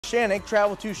Neshannock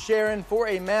travel to Sharon for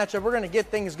a matchup. We're going to get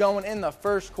things going in the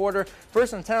first quarter.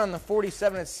 First and 10 on the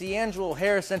 47, it's D'Angelo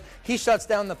Harrison. He shuts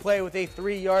down the play with a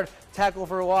 3-yard tackle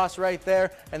for a loss right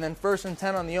there. And then first and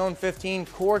 10 on the own 15,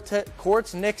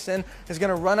 Quartz Nixon is going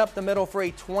to run up the middle for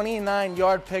a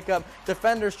 29-yard pickup.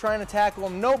 Defenders trying to tackle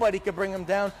him. Nobody could bring him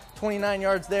down. 29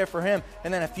 yards there for him.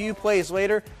 And then a few plays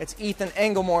later, it's Ethan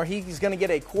Englemore. He's going to get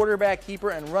a quarterback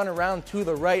keeper and run around to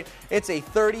the right. It's a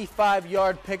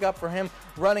 35-yard pickup for him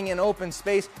running in open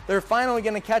space. They're finally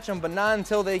going to catch him, but not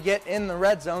until they get in the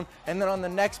red zone. And then on the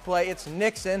next play, it's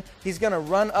Nixon. He's going to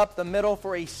run up the middle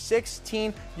for a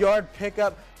 16-yard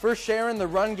pickup. For Sharon, the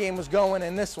run game was going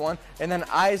in this one. And then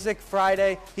Isaac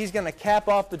Friday, he's going to cap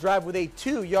off the drive with a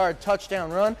 2-yard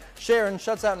touchdown run. Sharon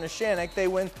shuts out Neshannock. They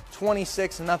win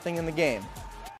 26-0 in the game.